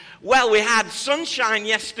Well, we had sunshine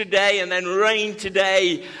yesterday and then rain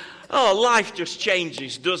today. Oh, life just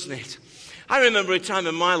changes, doesn't it? I remember a time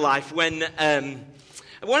in my life when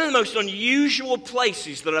one of the most unusual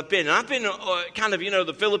places that I've been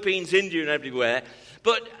the Philippines, India and everywhere,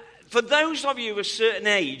 but for those of you of a certain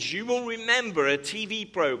age, you will remember a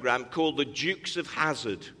TV program called The Dukes of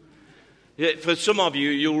Hazzard. For some of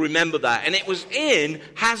you, you'll remember that. And it was in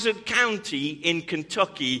Hazzard County in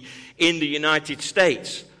Kentucky in the United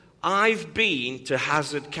States. I've been to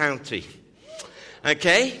Hazzard County.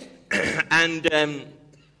 Okay? And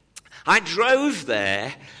I drove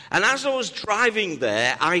there. And as I was driving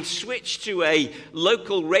there, I switched to a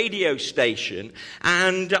local radio station.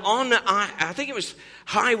 And on, I think it was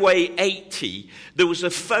Highway 80, there was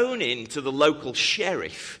a phone-in to the local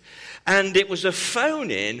sheriff. And it was a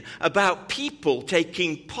phone-in about people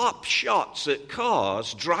taking pop shots at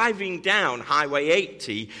cars driving down Highway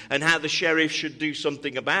 80 and how the sheriff should do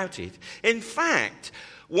something about it. In fact,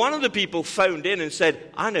 one of the people phoned in and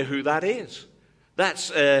said, I know who that is. That's,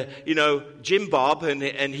 Jim Bob,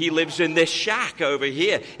 and he lives in this shack over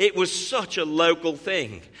here. It was such a local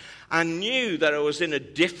thing. I knew that I was in a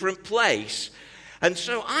different place. And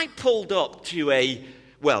so I pulled up to a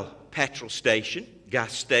petrol station,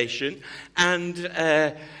 gas station, and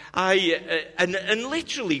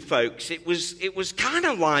literally, folks, it was kind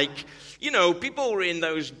of like, people were in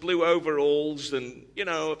those blue overalls, and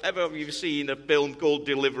if ever you've seen a film called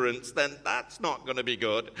Deliverance, then that's not going to be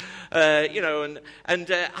good, And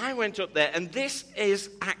I went up there, and this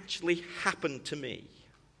is actually happened to me.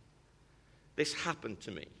 This happened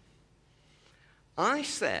to me. I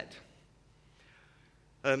said,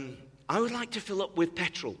 I would like to fill up with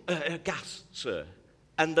gas, sir.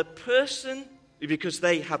 And the person, because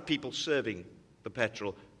they have people serving the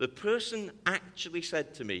petrol, the person actually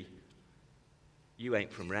said to me, you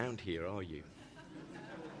ain't from round here, are you?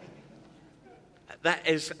 That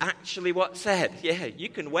is actually what said. Yeah, you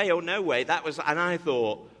can weigh or no weigh. And I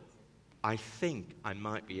thought, I think I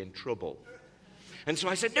might be in trouble. And so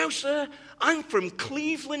I said, no, sir, I'm from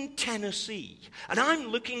Cleveland, Tennessee, and I'm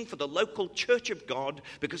looking for the local Church of God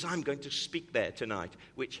because I'm going to speak there tonight,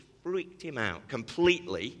 which freaked him out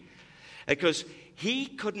completely because he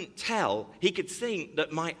couldn't tell. He could think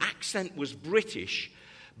that my accent was British,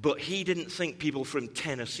 but he didn't think people from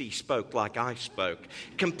Tennessee spoke like I spoke.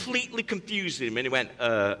 Completely confused him, and he went,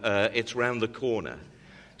 it's round the corner.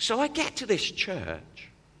 So I get to this church,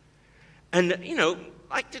 and,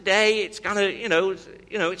 like today, it's kind of,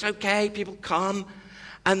 it's okay, people come.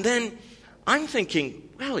 And then I'm thinking,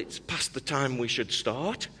 well, it's past the time we should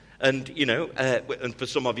start. And, and for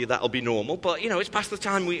some of you that'll be normal. But, it's past the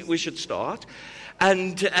time we should start.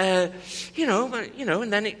 And, and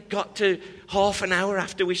then it got to half an hour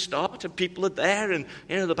after we start, and people are there, and,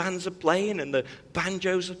 the bands are playing, and the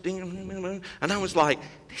banjos are ding, and I was like,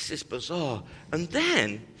 this is bizarre. And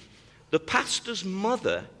then the pastor's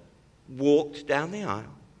mother walked down the aisle,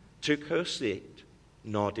 took her seat,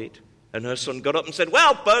 nodded, and her son got up and said,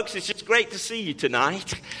 well, folks, it's just great to see you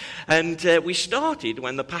tonight. And we started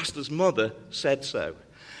when the pastor's mother said so.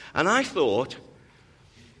 And I thought,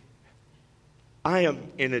 I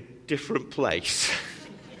am in a different place.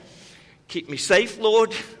 Keep me safe,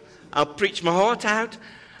 Lord. I'll preach my heart out.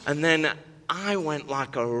 And then I went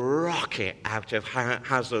like a rocket out of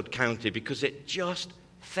Hazzard County because it just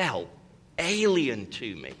felt alien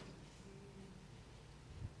to me.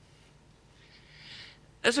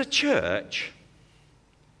 As a church,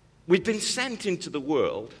 we've been sent into the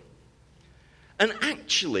world, and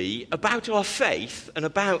actually about our faith and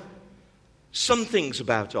about some things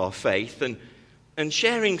about our faith and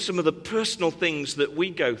sharing some of the personal things that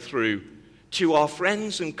we go through to our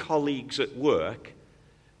friends and colleagues at work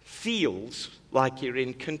feels like you're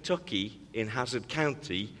in Kentucky, in Hazzard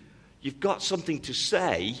County. You've got something to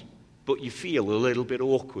say, but you feel a little bit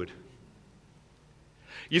awkward.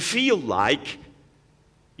 You feel like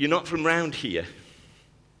you're not from round here.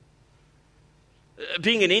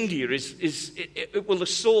 Being in India it will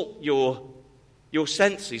assault your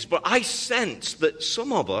senses, but I sense that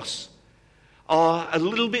some of us are a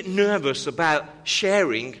little bit nervous about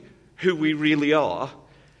sharing who we really are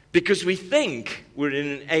because we think we're in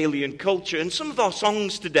an alien culture. And some of our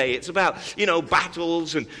songs today, it's about,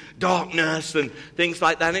 battles and darkness and things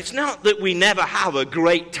like that. And it's not that we never have a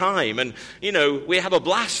great time and, we have a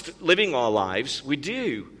blast living our lives. We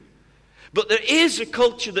do. But there is a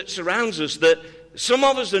culture that surrounds us that some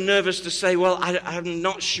of us are nervous to say, well, I'm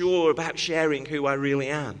not sure about sharing who I really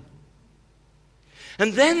am.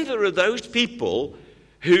 And then there are those people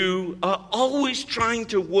who are always trying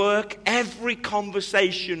to work every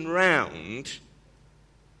conversation round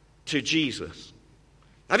to Jesus.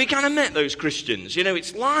 Have you kind of met those Christians? You know,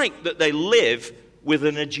 it's like that they live with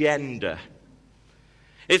an agenda.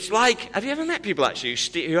 It's like, have you ever met people actually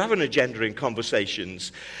who have an agenda in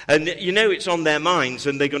conversations? And you know it's on their minds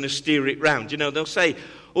and they're going to steer it round. You know, they'll say,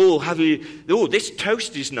 this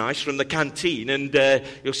toast is nice from the canteen. And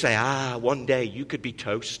you'll say, one day you could be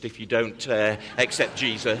toast if you don't accept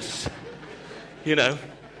Jesus. You know.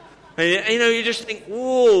 And, you just think,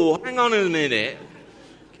 whoa, hang on a minute.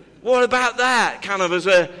 What about that? Kind of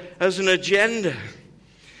as an agenda.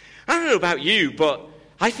 I don't know about you, but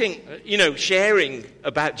I think, sharing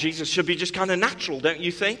about Jesus should be just kind of natural, don't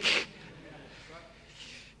you think?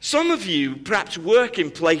 Some of you perhaps work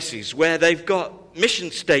in places where they've got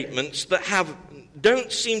mission statements that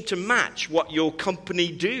don't seem to match what your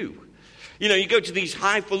company do. You know, you go to these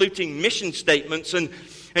highfalutin mission statements and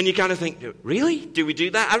you kind of think, really? Do we do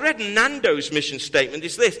that? I read Nando's mission statement.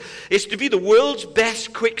 It's this. It's to be the world's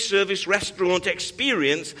best quick service restaurant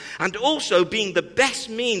experience and also being the best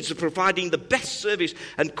means of providing the best service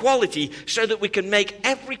and quality so that we can make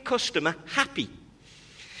every customer happy.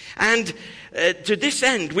 And to this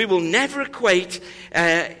end, we will never equate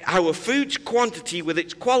our food's quantity with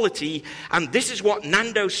its quality, and this is what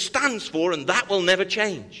Nando's stands for, and that will never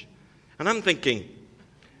change. And I'm thinking,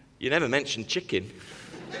 you never mentioned chicken.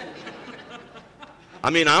 I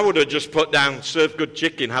mean, I would have just put down, serve good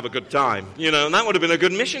chicken, have a good time. And that would have been a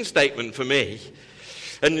good mission statement for me.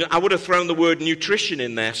 And I would have thrown the word nutrition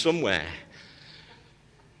in there somewhere.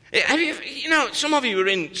 Some of you are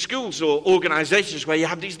in schools or organizations where you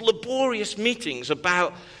have these laborious meetings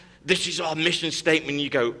about, this is our mission statement. You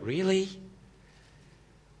go, really?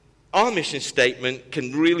 Our mission statement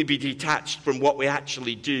can really be detached from what we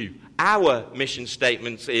actually do. Our mission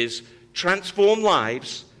statement is transform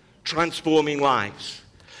lives, transforming lives.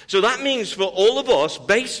 So that means for all of us,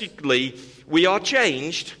 basically, we are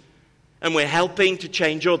changed and we're helping to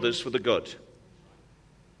change others for the good.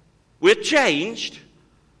 We're changed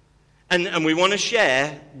and we want to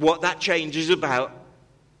share what that change is about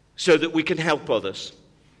so that we can help others.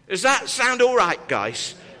 Does that sound all right,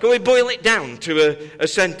 guys? Can we boil it down to a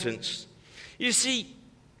sentence? You see,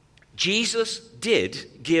 Jesus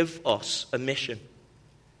did give us a mission.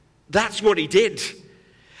 That's what he did.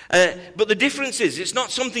 But the difference is, it's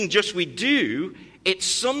not something just we do, it's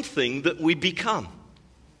something that we become.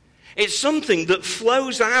 It's something that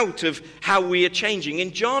flows out of how we are changing.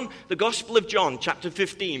 In John, the Gospel of John, chapter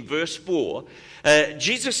 15, verse 4,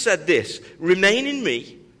 Jesus said this, "Remain in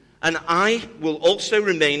me, and I will also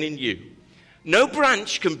remain in you. No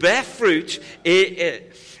branch can bear fruit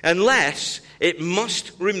unless it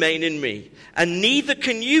must remain in me, and neither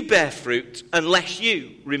can you bear fruit unless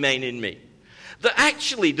you remain in me." That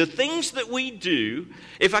actually the things that we do,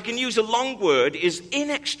 if I can use a long word, is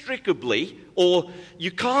inextricably, or you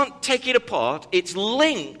can't take it apart, it's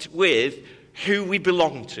linked with who we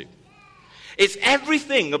belong to. It's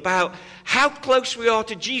everything about how close we are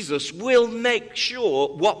to Jesus will make sure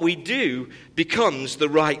what we do becomes the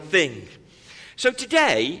right thing. So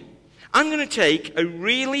today, I'm going to take a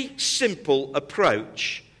really simple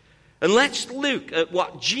approach, and let's look at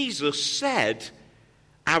what Jesus said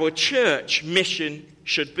our church mission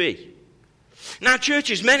should be. Now,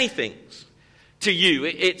 church is many things to you.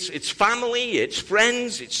 It's family, it's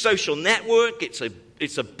friends, it's social network, it's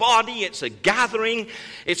a body, it's a gathering,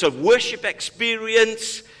 it's a worship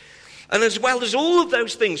experience, and as well as all of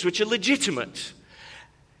those things which are legitimate.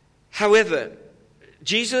 However,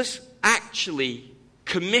 Jesus actually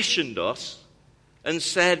commissioned us and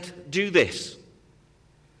said, do this.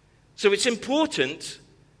 So it's important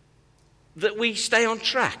that we stay on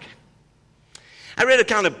track. I read a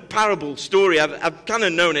kind of parable story. I've kind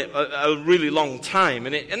of known it a really long time,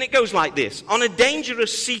 and it goes like this. On a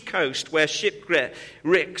dangerous seacoast where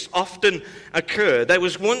shipwrecks often occur, there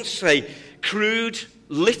was once a crude,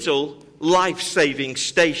 little, life-saving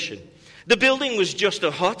station. The building was just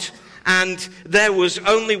a hut, and there was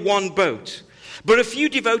only one boat. But a few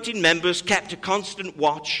devoted members kept a constant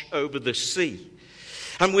watch over the sea.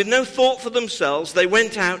 And with no thought for themselves, they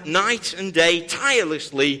went out night and day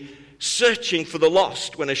tirelessly searching for the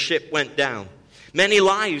lost when a ship went down. Many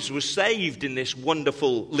lives were saved in this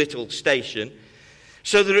wonderful little station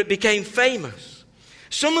so that it became famous.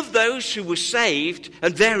 Some of those who were saved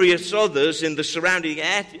and various others in the surrounding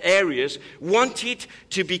areas wanted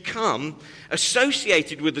to become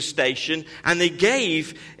associated with the station, and they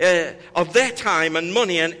gave of their time and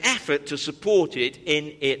money and effort to support it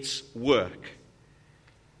in its work.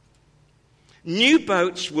 New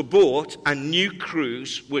boats were bought and new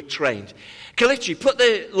crews were trained. Kelechi, put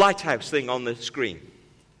the lighthouse thing on the screen.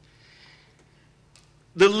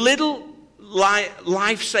 The little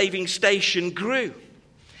life-saving station grew.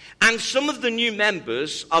 And some of the new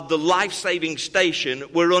members of the life-saving station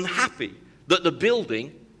were unhappy that the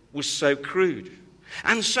building was so crude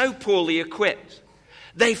and so poorly equipped.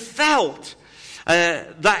 They felt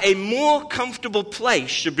that a more comfortable place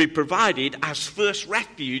should be provided as first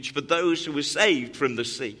refuge for those who were saved from the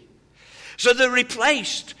sea. So they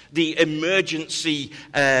replaced the emergency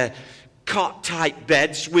cot-type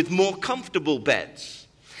beds with more comfortable beds.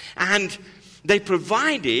 And they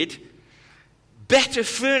provided better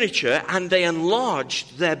furniture, and they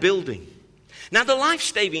enlarged their building. Now, the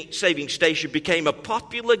life-saving station became a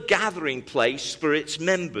popular gathering place for its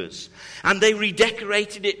members, and they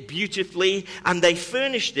redecorated it beautifully, and they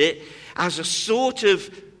furnished it as a sort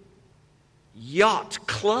of yacht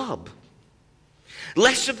club.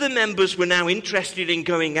 Less of the members were now interested in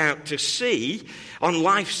going out to sea on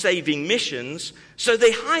life-saving missions, so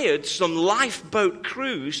they hired some lifeboat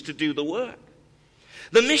crews to do the work.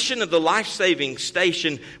 The mission of the life-saving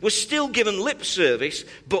station was still given lip service,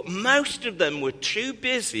 but most of them were too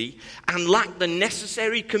busy and lacked the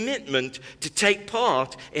necessary commitment to take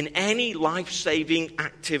part in any life-saving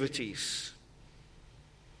activities.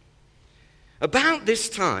 About this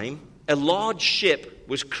time, a large ship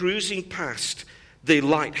was cruising past the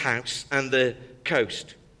lighthouse and the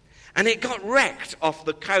coast. And it got wrecked off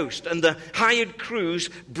the coast, and the hired crews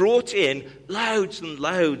brought in loads and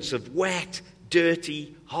loads of wet,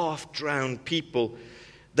 dirty, half-drowned people.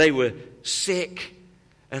 They were sick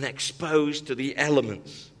and exposed to the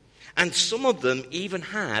elements. And some of them even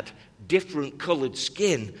had different colored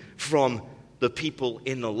skin from the people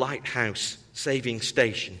in the lighthouse saving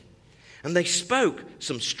station. And they spoke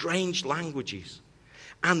some strange languages.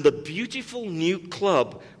 And the beautiful new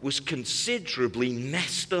club was considerably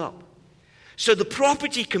messed up. So the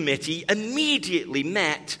property committee immediately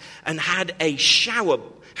met and had a shower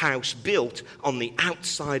house built on the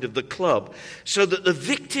outside of the club so that the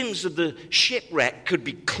victims of the shipwreck could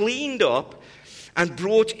be cleaned up and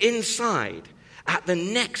brought inside. At the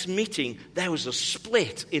next meeting, there was a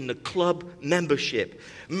split in the club membership.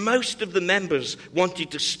 Most of the members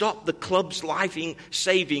wanted to stop the club's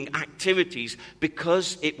life-saving activities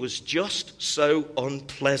because it was just so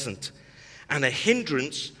unpleasant and a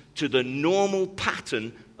hindrance to the normal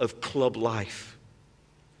pattern of club life.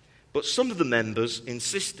 But some of the members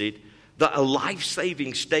insisted that a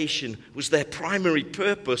life-saving station was their primary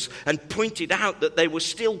purpose and pointed out that they were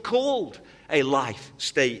still called a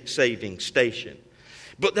life-saving station.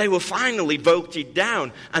 But they were finally voted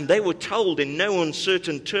down, and they were told in no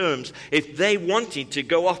uncertain terms if they wanted to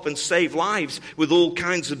go off and save lives with all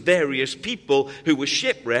kinds of various people who were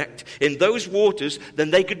shipwrecked in those waters,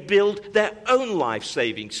 then they could build their own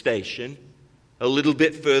life-saving station a little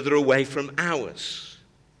bit further away from ours.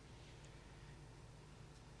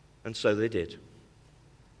 And so they did.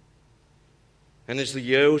 And as the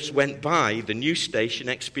years went by, the new station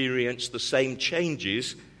experienced the same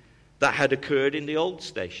changes that had occurred in the old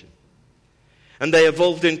station. And they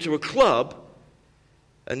evolved into a club,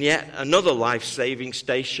 and yet another life-saving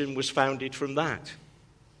station was founded from that.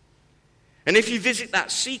 And if you visit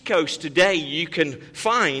that seacoast today, you can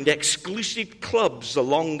find exclusive clubs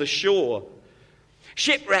along the shore.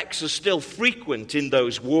 Shipwrecks are still frequent in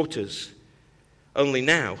those waters. Only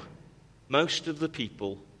now, most of the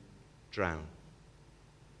people drown.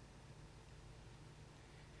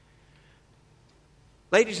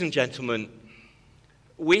 Ladies and gentlemen,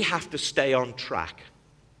 we have to stay on track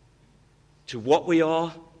to what we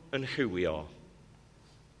are and who we are.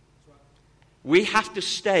 We have to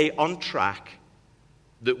stay on track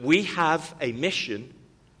that we have a mission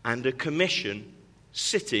and a commission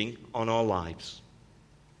sitting on our lives.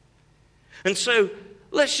 And so,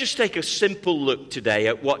 let's just take a simple look today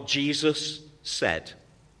at what Jesus said.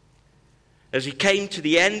 As he came to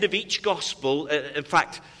the end of each gospel, in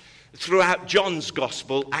fact, throughout John's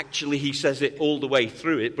gospel, actually he says it all the way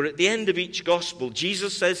through it, but at the end of each gospel,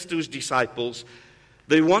 Jesus says to his disciples,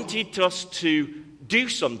 they wanted us to do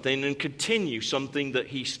something and continue something that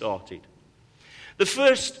he started. The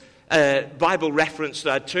first Bible reference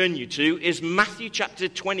that I'd turn you to is Matthew chapter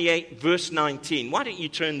 28, verse 19. Why don't you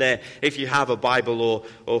turn there if you have a Bible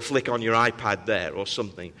or flick on your iPad there or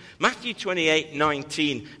something. Matthew 28,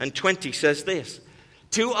 19 and 20 says this,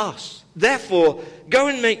 to us, therefore, go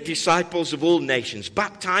and make disciples of all nations,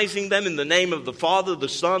 baptizing them in the name of the Father, the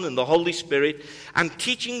Son, and the Holy Spirit, and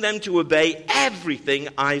teaching them to obey everything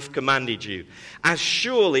I've commanded you. As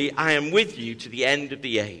surely I am with you to the end of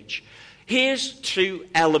the age. Here's two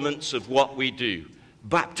elements of what we do.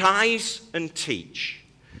 Baptize and teach.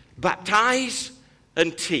 Baptize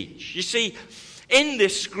and teach. You see, in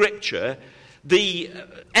this scripture, the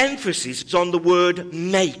emphasis is on the word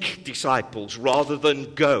make disciples rather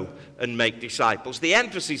than go and make disciples. The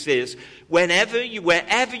emphasis is wherever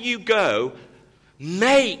you go,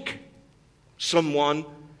 make someone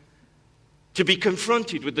to be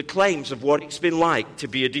confronted with the claims of what it's been like to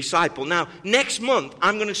be a disciple. Now, next month,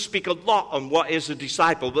 I'm going to speak a lot on what is a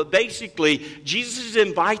disciple, but basically, Jesus is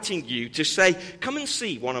inviting you to say, come and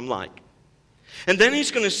see what I'm like. And then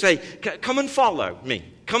he's going to say, come and follow me.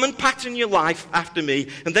 Come and pattern your life after me.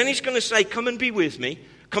 And then he's going to say, come and be with me.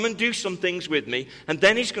 Come and do some things with me. And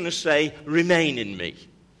then he's going to say, remain in me.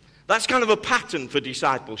 That's kind of a pattern for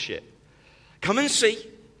discipleship. Come and see.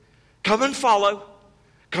 Come and follow.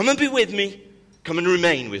 Come and be with me. Come and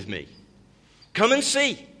remain with me. Come and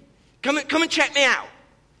see. Come and check me out.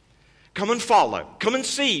 Come and follow. Come and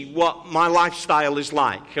see what my lifestyle is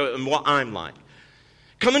like and what I'm like.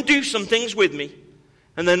 Come and do some things with me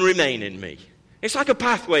and then remain in me. It's like a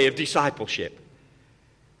pathway of discipleship.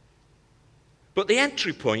 But the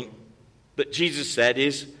entry point that Jesus said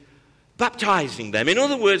is baptizing them. In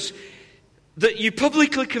other words, that you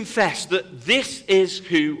publicly confess that this is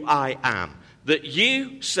who I am. That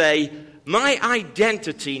you say, my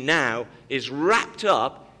identity now is wrapped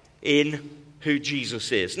up in who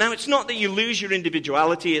Jesus is. Now, it's not that you lose your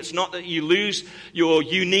individuality. It's not that you lose your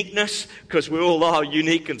uniqueness, because we all are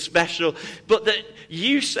unique and special. But that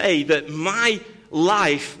you say that my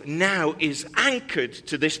life now is anchored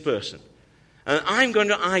to this person. And I'm going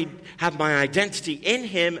to have my identity in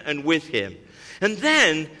him and with him. And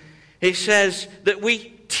then it says that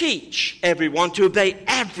we teach everyone to obey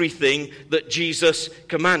everything that Jesus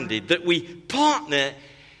commanded, that we partner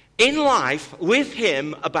in life with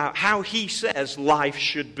him about how he says life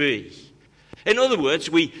should be. In other words,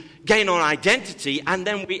 we gain our identity and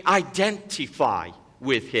then we identify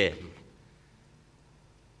with him.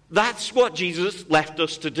 That's what Jesus left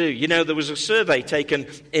us to do. You know, there was a survey taken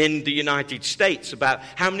in the United States about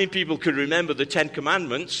how many people could remember the Ten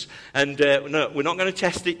Commandments. And no, we're not going to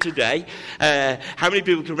test it today. How many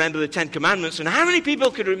people could remember the Ten Commandments? And how many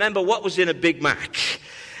people could remember what was in a Big Mac?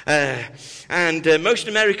 Most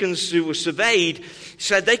Americans who were surveyed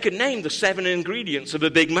said they could name the 7 ingredients of a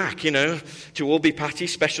Big Mac, you know, to all be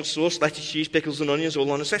patties, special sauce, lettuce, cheese, pickles, and onions, all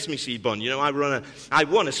on a sesame seed bun. You know, I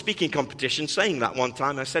won a speaking competition saying that one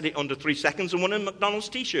time. I said it under 3 seconds and won a McDonald's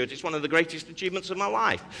t-shirt. It's one of the greatest achievements of my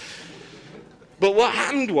life. But what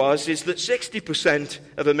happened is that 60%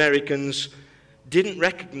 of Americans didn't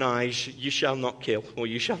recognize you shall not kill or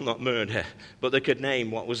you shall not murder, but they could name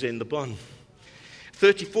what was in the bun.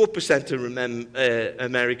 34% of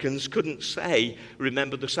Americans couldn't say,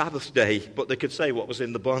 remember the Sabbath day, but they could say what was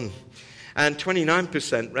in the bun. And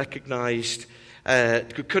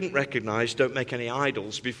 29% couldn't recognize, don't make any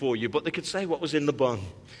idols before you, but they could say what was in the bun.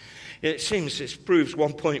 It proves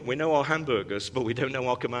one point. We know our hamburgers, but we don't know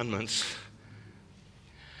our commandments.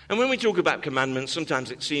 And when we talk about commandments, sometimes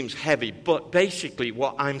it seems heavy, but basically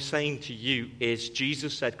what I'm saying to you is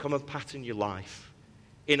Jesus said, come and pattern your life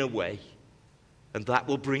in a way, and that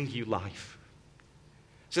will bring you life.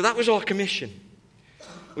 So that was our commission.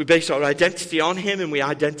 We base our identity on him and we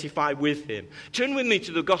identify with him. Turn with me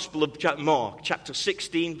to the Gospel of Mark, chapter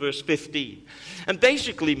 16, verse 15. And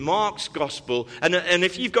basically Mark's Gospel, and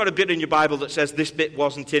if you've got a bit in your Bible that says this bit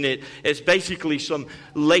wasn't in it, it's basically some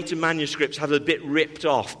later manuscripts have a bit ripped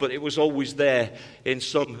off, but it was always there in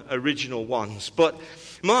some original ones. But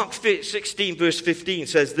Mark 16, verse 15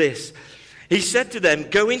 says this. He said to them,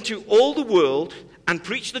 go into all the world and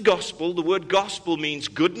preach the gospel. The word gospel means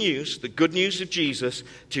good news, the good news of Jesus,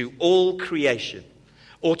 to all creation,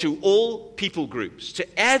 or to all people groups,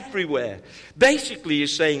 to everywhere. Basically,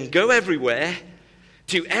 he's saying, go everywhere,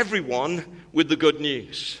 to everyone with the good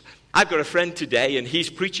news. I've got a friend today, and he's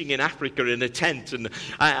preaching in Africa in a tent, and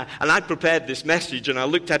I prepared this message, and I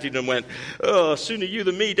looked at it and went, oh, sooner you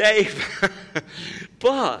than me, Dave.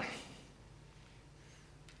 But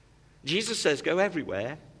Jesus says, go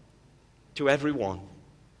everywhere, to everyone.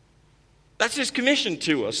 That's his commission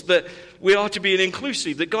to us, that we are to be an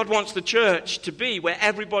inclusive, that God wants the church to be where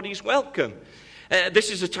everybody's welcome. This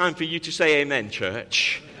is a time for you to say amen,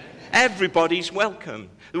 church. Everybody's welcome.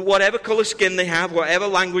 Whatever color skin they have, whatever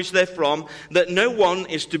language they're from, that no one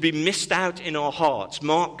is to be missed out in our hearts.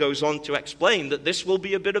 Mark goes on to explain that this will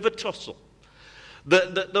be a bit of a tussle.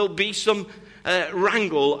 That there'll be some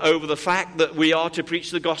wrangle over the fact that we are to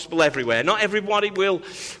preach the gospel everywhere. Not everybody will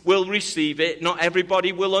receive it. Not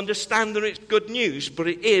everybody will understand that it's good news, but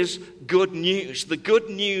it is good news. The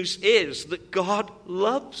good news is that God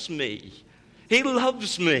loves me. He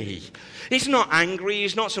loves me. He's not angry.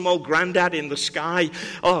 He's not some old granddad in the sky.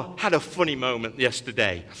 Oh, had a funny moment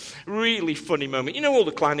yesterday. Really funny moment. You know all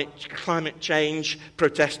the climate change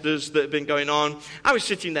protesters that have been going on? I was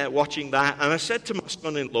sitting there watching that, and I said to my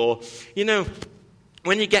son-in-law, you know,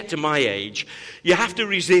 when you get to my age, you have to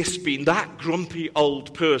resist being that grumpy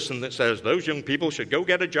old person that says, those young people should go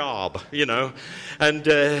get a job, and,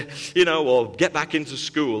 or get back into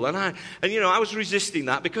school. And I was resisting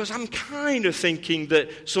that because I'm kind of thinking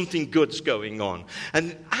that something good's going on.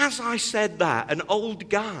 And as I said that, an old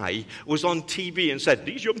guy was on TV and said,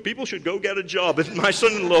 these young people should go get a job. And my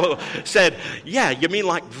son-in-law said, yeah, you mean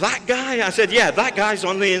like that guy? I said, yeah, that guy's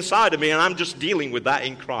on the inside of me, and I'm just dealing with that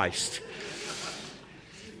in Christ.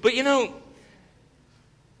 But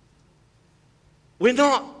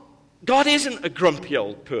God isn't a grumpy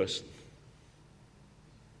old person.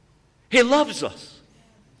 He loves us.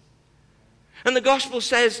 And the gospel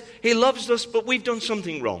says he loves us, but we've done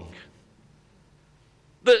something wrong.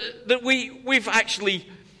 That we've actually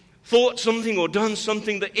thought something or done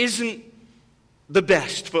something that isn't the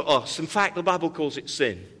best for us. In fact, the Bible calls it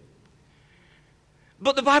sin.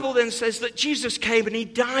 But the Bible then says that Jesus came and he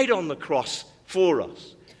died on the cross for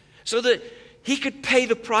us, so that he could pay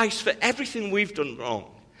the price for everything we've done wrong.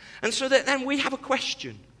 And so that then we have a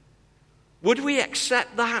question. Would we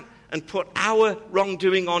accept that and put our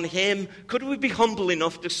wrongdoing on him? Could we be humble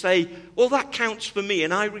enough to say, well, that counts for me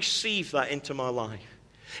and I receive that into my life?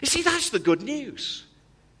 You see, that's the good news.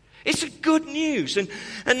 It's a good news.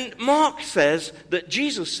 And Mark says that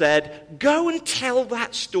Jesus said, go and tell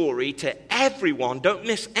that story to everyone. Don't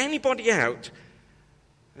miss anybody out.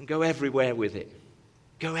 And go everywhere with it.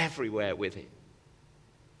 Go everywhere with it.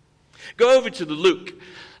 Go over to the Luke,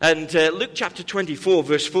 and Luke chapter 24,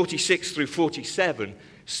 verse 46 through 47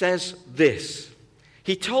 says this.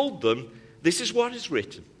 He told them, this is what is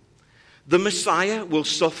written. The Messiah will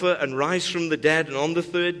suffer and rise from the dead, and on the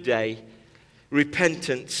third day,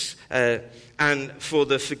 repentance and for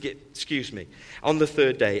the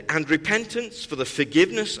repentance for the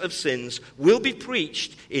forgiveness of sins will be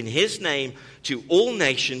preached in his name to all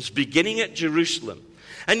nations, beginning at Jerusalem.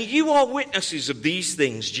 And you are witnesses of these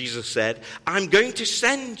things, Jesus said. I'm going to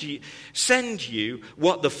send you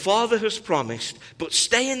what the Father has promised, but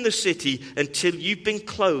stay in the city until you've been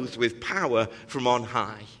clothed with power from on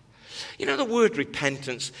high. You know, the word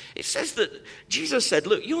repentance, it says that Jesus said,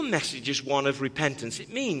 look, your message is one of repentance.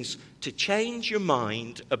 It means to change your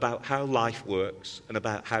mind about how life works and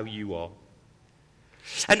about how you are.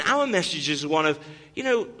 And our message is one of,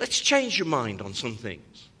 let's change your mind on some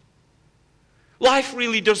things. Life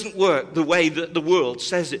really doesn't work the way that the world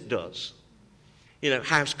says it does.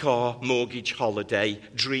 House, car, mortgage, holiday,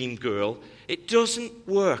 dream girl. It doesn't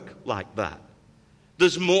work like that.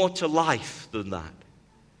 There's more to life than that.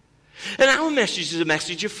 And our message is a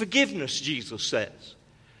message of forgiveness, Jesus says.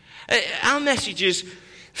 Our message is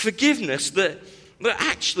forgiveness that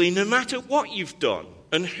actually, no matter what you've done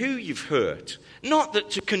and who you've hurt, not that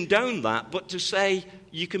to condone that, but to say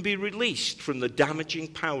you can be released from the damaging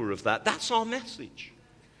power of that. That's our message.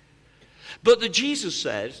 But that Jesus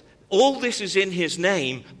says, all this is in his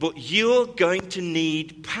name, but you're going to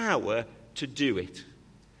need power to do it.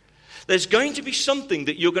 There's going to be something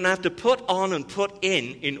that you're going to have to put on and put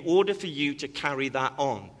in order for you to carry that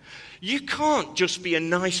on. You can't just be a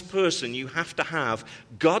nice person. You have to have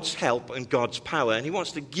God's help and God's power, and he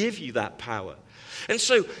wants to give you that power. And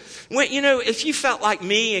so, if you felt like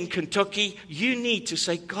me in Kentucky, you need to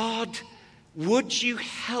say, God, would you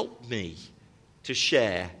help me to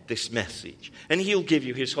share this message? And he'll give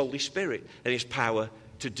you his Holy Spirit and his power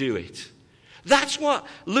to do it. That's what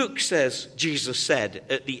Luke says Jesus said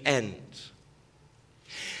at the end.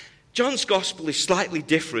 John's gospel is slightly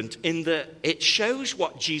different in that it shows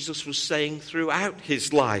what Jesus was saying throughout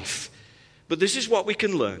his life. But this is what we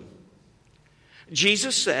can learn.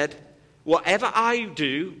 Jesus said, whatever I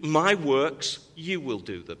do, my works, you will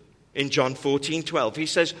do them. In John 14:12, he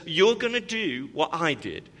says, you're going to do what I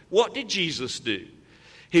did. What did Jesus do?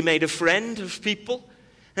 He made a friend of people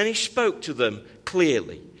and he spoke to them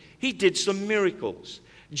clearly. He did some miracles.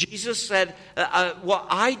 Jesus said, what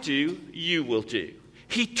I do, you will do.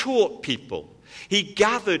 He taught people. He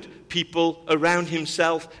gathered people around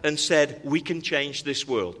himself and said, we can change this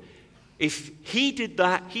world. If he did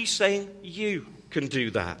that, he's saying, you can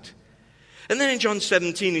do that. And then in John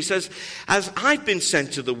 17, he says, as I've been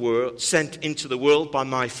sent into the world by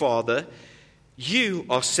my Father, you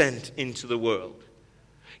are sent into the world.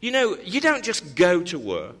 You don't just go to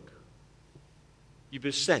work. You've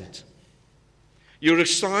been sent. You're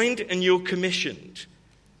assigned and you're commissioned.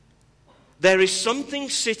 there is something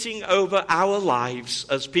sitting over our lives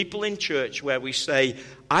as people in church where we say,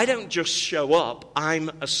 I don't just show up, I'm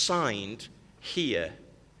assigned here.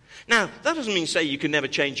 Now, that doesn't mean say you can never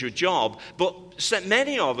change your job, but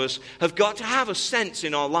many of us have got to have a sense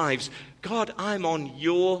in our lives, God, I'm on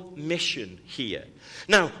your mission here.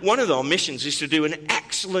 Now, one of our missions is to do an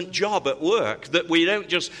excellent job at work, that we don't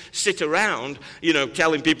just sit around,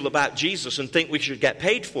 telling people about Jesus and think we should get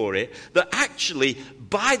paid for it, that actually,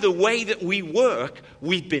 by the way that we work,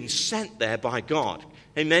 we've been sent there by God.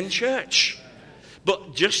 Amen, church?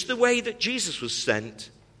 But just the way that Jesus was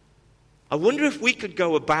sent, I wonder if we could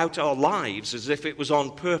go about our lives as if it was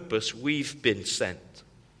on purpose we've been sent.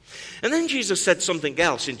 And then Jesus said something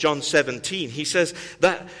else in John 17. He says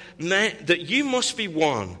that you must be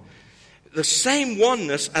one. The same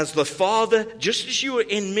oneness as the Father, just as you are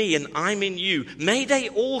in me and I'm in you, may they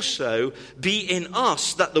also be in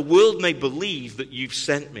us, that the world may believe that you've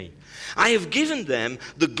sent me. I have given them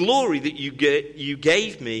the glory that you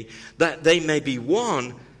gave me, that they may be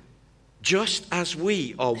one, just as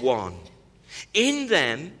we are one. In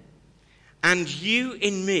them and you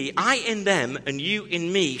in me, I in them and you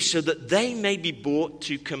in me, so that they may be brought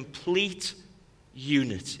to complete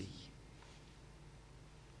unity.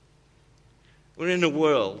 We're in a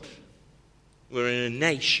world, we're in a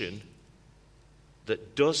nation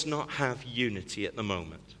that does not have unity at the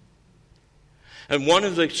moment. And one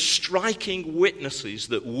of the striking witnesses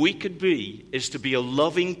that we could be is to be a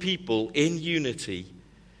loving people in unity,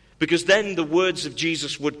 because then the words of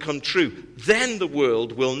Jesus would come true. Then the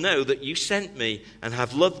world will know that you sent me and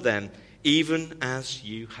have loved them, even as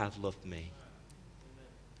you have loved me.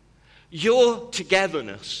 Your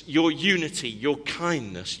togetherness, your unity, your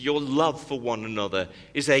kindness, your love for one another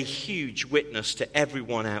is a huge witness to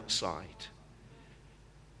everyone outside.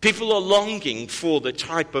 People are longing for the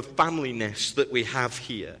type of familyness that we have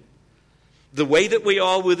here. The way that we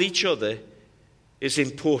are with each other is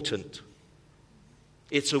important.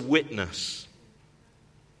 It's a witness.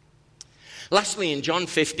 Lastly, in John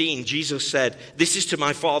 15, Jesus said, "This is to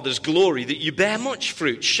my Father's glory, that you bear much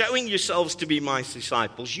fruit, showing yourselves to be my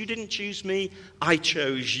disciples. You didn't choose me, I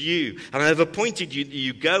chose you. And I have appointed you that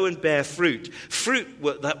you go and bear fruit, fruit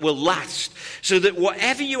that will last, so that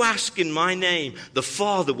whatever you ask in my name, the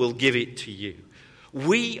Father will give it to you."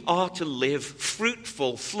 We are to live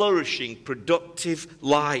fruitful, flourishing, productive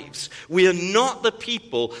lives. We are not the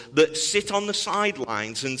people that sit on the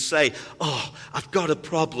sidelines and say, "Oh, I've got a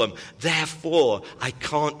problem, therefore I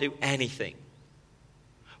can't do anything."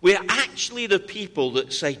 We are actually the people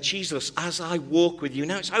that say, "Jesus, as I walk with you,"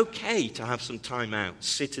 now it's okay to have some time out,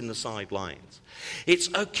 sit in the sidelines.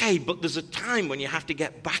 It's okay, but there's a time when you have to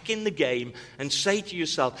get back in the game and say to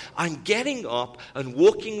yourself, "I'm getting up and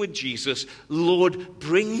walking with Jesus. Lord,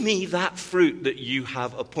 bring me that fruit that you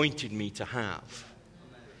have appointed me to have."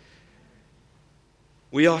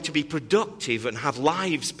 We are to be productive and have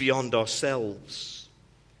lives beyond ourselves.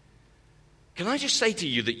 Can I just say to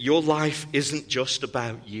you that your life isn't just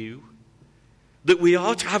about you? That we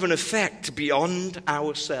are to have an effect beyond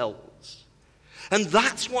ourselves. And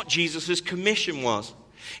that's what Jesus' commission was.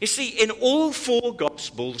 You see, in all four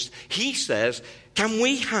Gospels, he says, can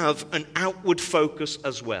we have an outward focus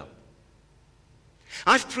as well?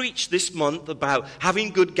 I've preached this month about having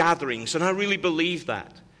good gatherings, and I really believe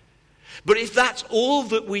that. But if that's all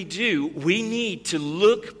that we do, we need to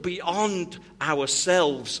look beyond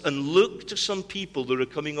ourselves and look to some people that are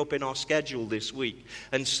coming up in our schedule this week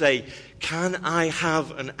and say, can I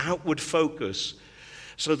have an outward focus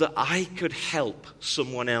so that I could help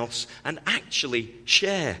someone else and actually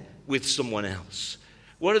share with someone else?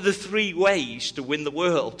 What are the three ways to win the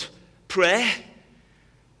world? Prayer,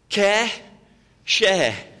 care,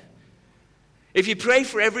 share. If you pray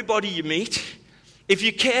for everybody you meet, if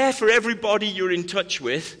you care for everybody you're in touch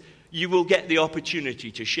with, you will get the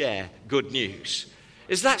opportunity to share good news.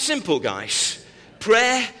 It's that simple, guys.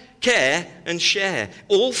 Prayer, care, and share.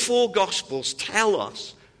 All four Gospels tell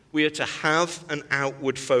us we are to have an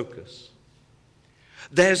outward focus.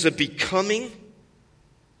 There's a becoming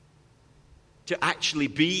to actually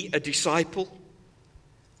be a disciple.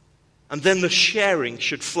 And then the sharing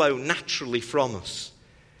should flow naturally from us.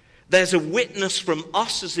 There's a witness from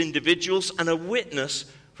us as individuals and a witness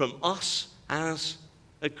from us as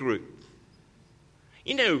a group.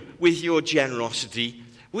 You know, with your generosity,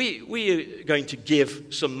 we are going to give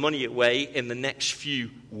some money away in the next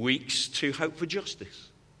few weeks to Hope for Justice.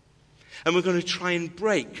 And we're going to try and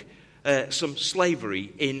break some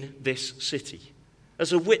slavery in this city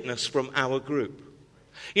as a witness from our group.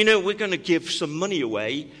 You know, we're going to give some money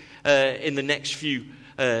away in the next few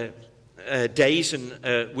days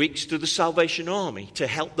and weeks to the Salvation Army to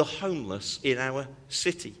help the homeless in our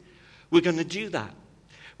city. We're going to do that.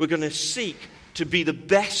 We're going to seek to be the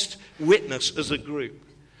best witness as a group.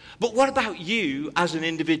 But what about you as an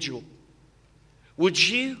individual? Would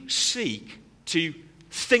you seek to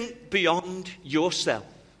think beyond yourself?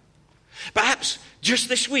 Perhaps just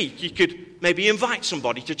this week you could maybe invite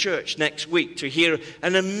somebody to church next week to hear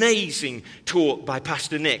an amazing talk by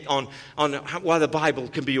Pastor Nick on why the Bible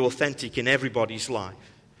can be authentic in everybody's life.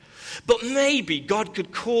 But maybe God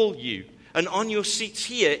could call you, and on your seats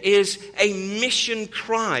here is a mission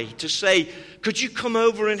cry to say, could you come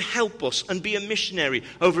over and help us and be a missionary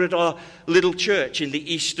over at our little church in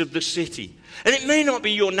the east of the city? And it may not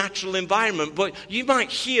be your natural environment, but you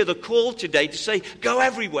might hear the call today to say, go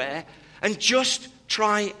everywhere and just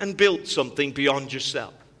try and build something beyond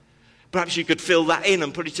yourself. Perhaps you could fill that in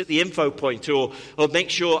and put it at the info point, or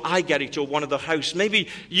make sure I get it, or one of the hosts. Maybe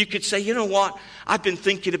you could say, you know what, I've been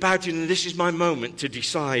thinking about it and this is my moment to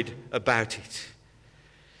decide about it.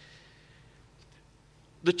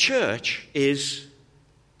 The church is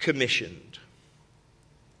commissioned.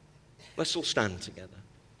 Let's all stand together.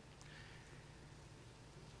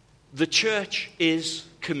 The church is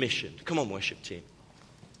commissioned. Come on, worship team.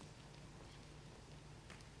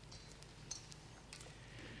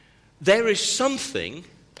 There is something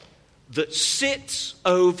that sits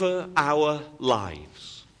over our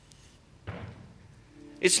lives.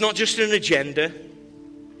 It's not just an agenda.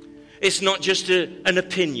 It's not just an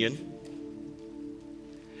opinion.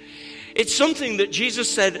 It's something that Jesus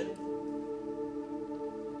said,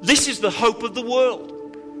 this is the hope of the world.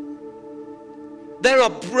 There are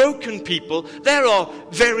broken people. There are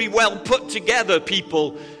very well put together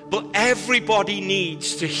people. But everybody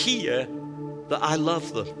needs to hear that I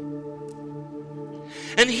love them.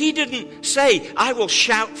 And he didn't say, I will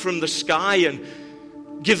shout from the sky and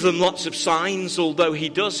give them lots of signs, although he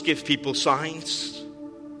does give people signs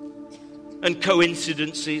and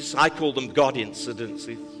coincidences. I call them God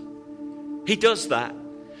incidences. He does that.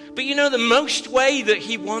 But you know, the most way that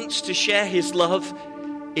he wants to share his love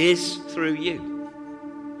is through you.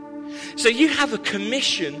 So you have a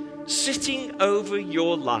commission sitting over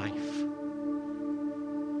your life.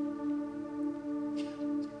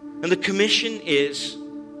 And the commission is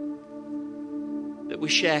that we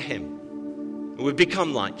share him. And we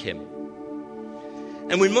become like him.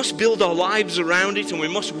 And we must build our lives around it, and we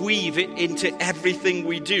must weave it into everything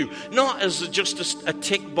we do. Not as just a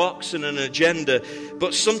tick box and an agenda,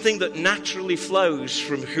 but something that naturally flows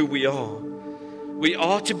from who we are. We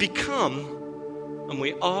are to become, and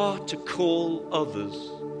we are to call others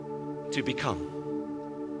to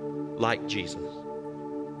become like Jesus.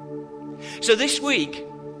 So this week,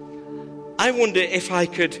 I wonder if I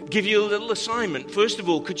could give you a little assignment. First of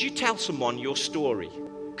all, could you tell someone your story?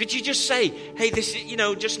 Could you just say, hey, this is,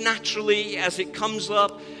 just naturally as it comes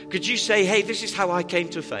up, could you say, hey, this is how I came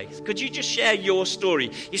to faith? Could you just share your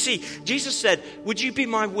story? You see, Jesus said, would you be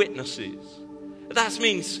my witnesses? That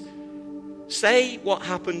means say what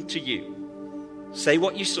happened to you. Say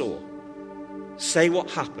what you saw. Say what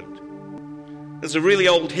happened. There's a really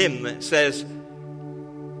old hymn that says,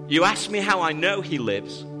 you ask me how I know he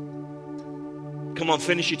lives. Come on,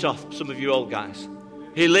 finish it off, some of you old guys.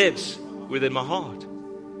 He lives within my heart.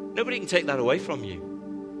 Nobody can take that away from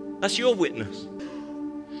you. That's your witness.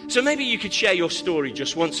 So maybe you could share your story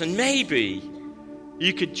just once, and maybe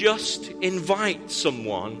you could just invite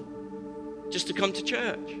someone just to come to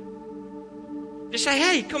church. Just say,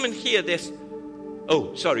 hey, come and hear this.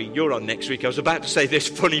 Oh, sorry, you're on next week. I was about to say this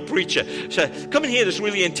funny preacher. So come and hear this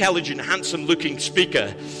really intelligent, handsome-looking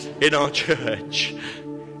speaker in our church.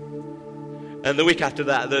 And the week after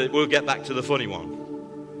that, we'll get back to the funny one.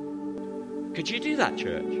 Could you do that,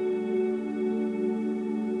 church?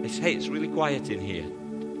 Hey, it's really quiet in here.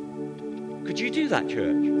 Could you do that,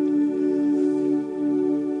 church?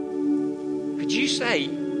 Could you say,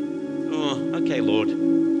 oh, okay, Lord,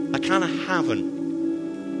 I kind of haven't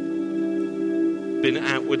been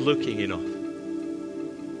outward looking enough.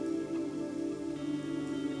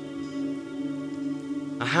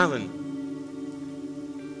 I haven't.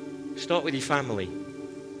 Start with your family.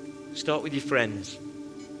 Start with your friends.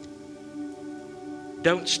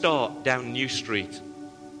 Don't start down New Street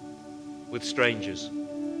with strangers.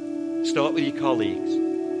 Start with your colleagues.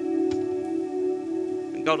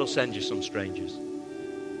 And God will send you some strangers.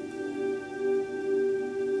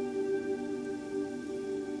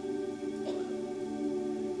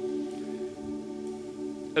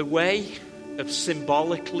 A way of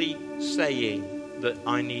symbolically saying that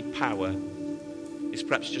I need power is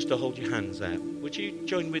perhaps just to hold your hands out. Would you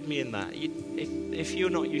join with me in that? If you're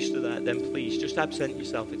not used to that, then please just absent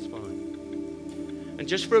yourself, it's fine. And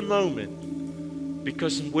just for a moment,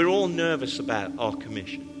 because we're all nervous about our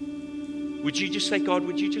commission, would you just say, God,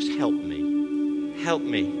 would you just help me? Help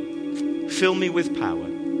me. Fill me with power.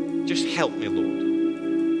 Just help me,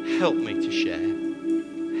 Lord. Help me to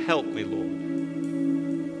share. Help me, Lord.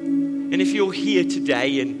 And if you're here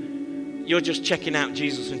today and you're just checking out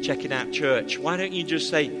Jesus and checking out church, why don't you just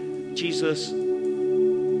say, Jesus,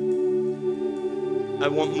 I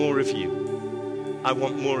want more of you. I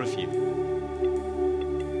want more of you.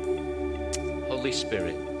 Holy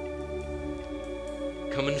Spirit,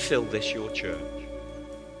 come and fill this, your church.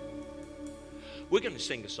 We're going to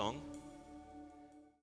sing a song.